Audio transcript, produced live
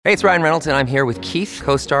Hey, it's Ryan Reynolds, and I'm here with Keith,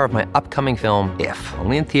 co-star of my upcoming film, If,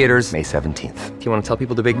 only in theaters May 17th. Do you want to tell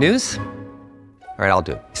people the big news? All right, I'll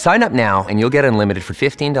do it. Sign up now and you'll get unlimited for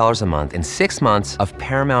 $15 a month and 6 months of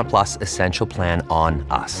Paramount Plus Essential Plan on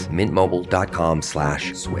us.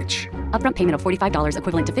 MintMobile.com/switch. Upfront payment of $45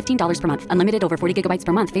 equivalent to $15 per month. Unlimited over 40 gigabytes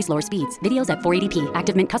per month. Face lower speeds. Videos at 480p.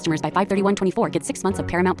 Active Mint customers by 531.24 get 6 months of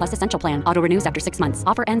Paramount Plus Essential Plan. Auto renews after 6 months.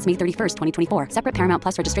 Offer ends May 31st, 2024. Separate Paramount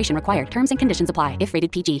Plus registration required. Terms and conditions apply if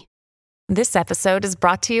rated PG. This episode is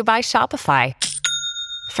brought to you by Shopify.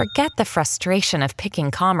 Forget the frustration of picking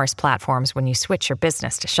commerce platforms when you switch your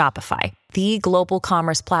business to Shopify, the global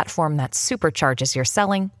commerce platform that supercharges your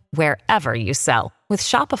selling wherever you sell. With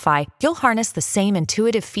Shopify, you'll harness the same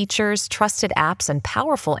intuitive features, trusted apps, and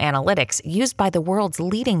powerful analytics used by the world's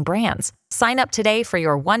leading brands. Sign up today for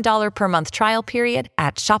your $1 per month trial period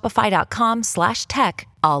at shopify.com/tech,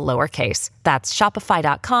 all lowercase. That's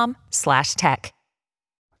shopify.com/tech.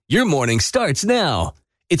 Your morning starts now.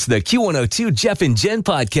 It's the Q102 Jeff and Jen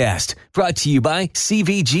podcast, brought to you by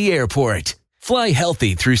CVG Airport. Fly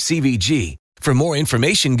healthy through CVG. For more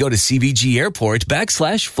information, go to CVG Airport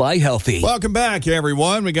 /fly healthy. Welcome back,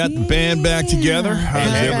 everyone. We got the band back together.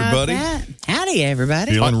 How's everybody? Howdy,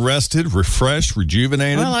 everybody. Feeling rested, refreshed,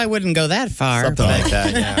 rejuvenated? Well, I wouldn't go that far. Something like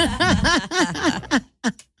that, yeah.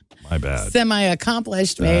 My bad.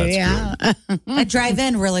 Semi-accomplished, maybe. Yeah. That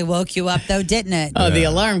drive-in really woke you up, though, didn't it? Oh, the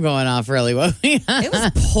alarm going off really woke me up. It was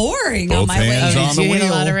pouring Both on my way. hands on Did the you hit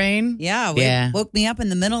wheel. a lot of rain? Yeah, it woke me up in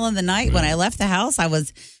the middle of the night. When I left the house, I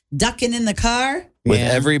was ducking in the car. With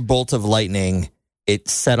every bolt of lightning, it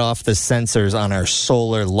set off the sensors on our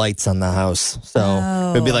solar lights on the house.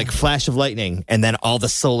 So it would be like flash of lightning, and then all the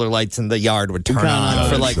solar lights in the yard would turn on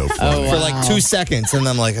for like 2 seconds, and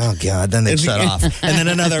I'm like, oh god, then they'd shut off, and then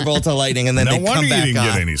another bolt of lightning, and then No they'd come wonder you back didn't on.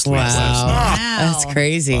 get any sleep last night. Wow. That's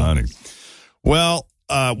crazy. Funny. Well,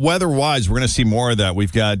 weather-wise, we're going to see more of that.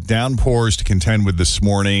 We've got downpours to contend with this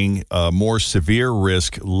morning, more severe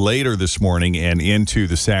risk later this morning and into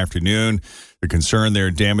this afternoon. The concern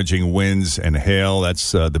there, damaging winds and hail.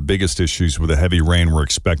 That's the biggest issues with the heavy rain we're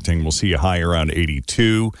expecting. We'll see a high around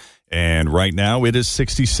 82, and right now it is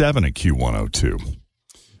 67 at Q102.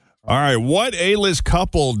 All right, what A-list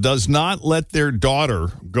couple does not let their daughter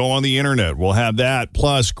go on the internet? We'll have that.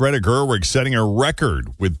 Plus, Greta Gerwig setting a record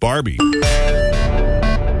with Barbie.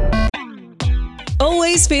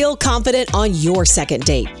 Always feel confident on your second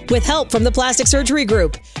date. With help from the Plastic Surgery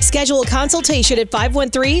Group. Schedule a consultation at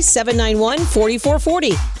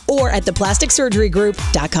 513-791-4440 or at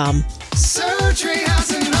theplasticsurgerygroup.com. Surgery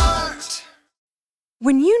has an art.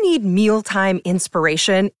 When you need mealtime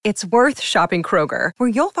inspiration, it's worth shopping Kroger, where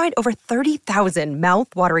you'll find over 30,000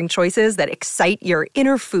 mouth-watering choices that excite your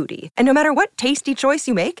inner foodie. And no matter what tasty choice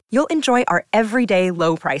you make, you'll enjoy our everyday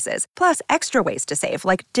low prices, plus extra ways to save,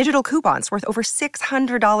 like digital coupons worth over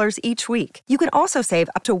 $600 each week. You can also save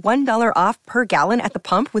up to $1 off per gallon at the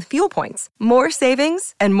pump with fuel points. More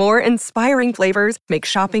savings and more inspiring flavors make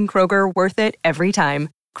shopping Kroger worth it every time.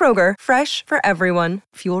 Kroger, fresh for everyone.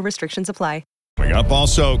 Fuel restrictions apply. Coming up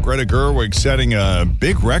also, Greta Gerwig setting a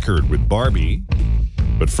big record with Barbie.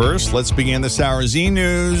 But first, let's begin this hour's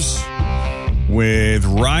E-News with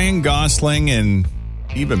Ryan Gosling and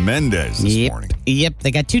Eva Mendes this morning. Yep,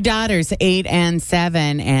 they got 2 daughters, 8 and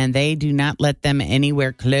 7, and they do not let them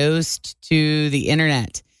anywhere close to the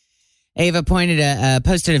internet. Ava posted a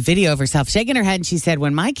video of herself shaking her head, and she said,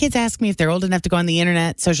 when my kids ask me if they're old enough to go on the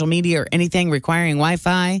internet, social media, or anything requiring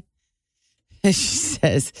Wi-Fi, she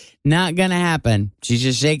says, not going to happen. She's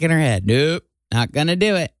just shaking her head. Nope, not going to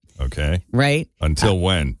do it. Okay. Right? Until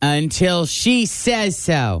when? Until she says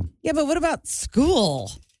so. Yeah, but what about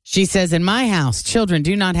school? She says, in my house, children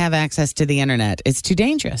do not have access to the internet. It's too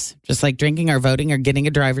dangerous. Just like drinking or voting or getting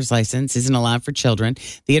a driver's license isn't allowed for children.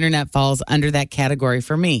 The internet falls under that category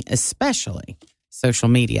for me, especially social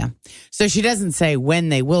media. So she doesn't say when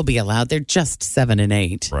they will be allowed. They're just 7 and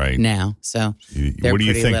 8 right now. So what do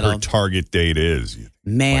you think little. her target date is?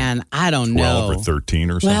 Man, like I don't 12 know. or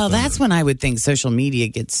 13 or something? Well, that's when I would think social media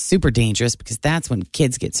gets super dangerous because that's when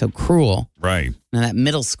kids get so cruel. Right. Now that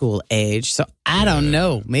middle school age. So I don't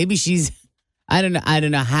know. Maybe I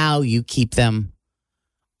don't know how you keep them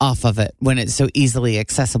off of it when it's so easily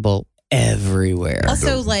accessible everywhere.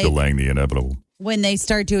 Also, delaying the inevitable. When they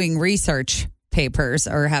start doing research papers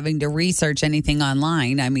or having to research anything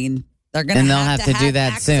online, I mean, they're going to have to do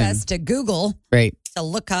that access soon. to Google, right? To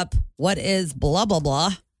look up what is blah blah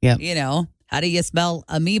blah. Yep. You know, how do you spell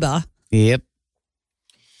amoeba? Yep.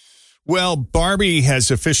 Well, Barbie has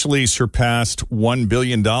officially surpassed $1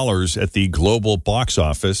 billion at the global box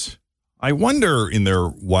office. I wonder, in their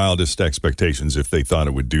wildest expectations, if they thought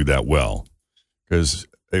it would do that well, because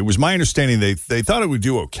It was my understanding they thought it would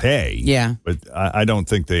do okay. Yeah. But I don't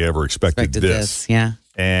think they ever expected this. Yeah.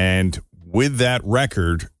 And with that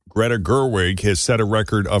record, Greta Gerwig has set a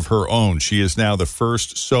record of her own. She is now the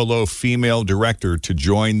first solo female director to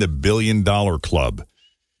join the $1 billion club.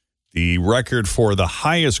 The record for the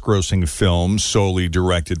highest grossing film solely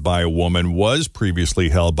directed by a woman was previously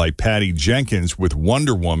held by Patty Jenkins with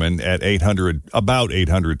Wonder Woman at about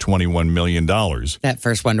 $821 million. That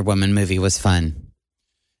first Wonder Woman movie was fun.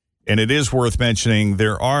 And it is worth mentioning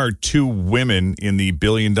there are 2 women in the $1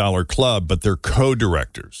 billion club, but they're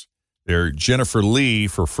co-directors. They're Jennifer Lee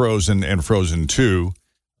for Frozen and Frozen 2,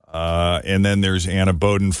 and then there's Anna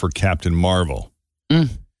Boden for Captain Marvel.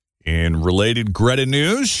 In related Greta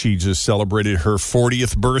news, she just celebrated her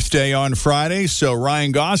 40th birthday on Friday, so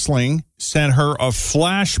Ryan Gosling sent her a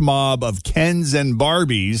flash mob of Kens and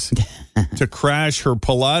Barbies to crash her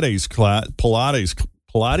Pilates. Her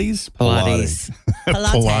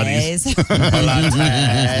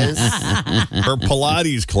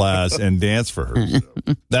Pilates class and dance for her. So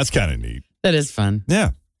that's kind of neat. That is fun.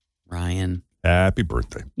 Yeah. Ryan. Happy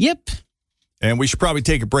birthday. Yep. And we should probably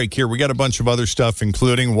take a break here. We got a bunch of other stuff,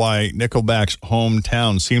 including why Nickelback's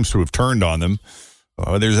hometown seems to have turned on them.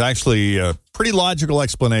 There's actually a pretty logical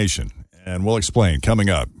explanation, and we'll explain coming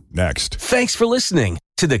up next. Thanks for listening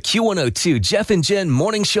to the Q102 Jeff and Jen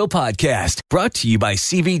Morning Show podcast, brought to you by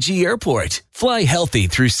CVG Airport. Fly healthy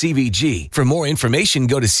through CVG. For more information,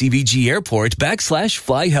 go to CVG Airport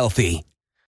 /fly healthy.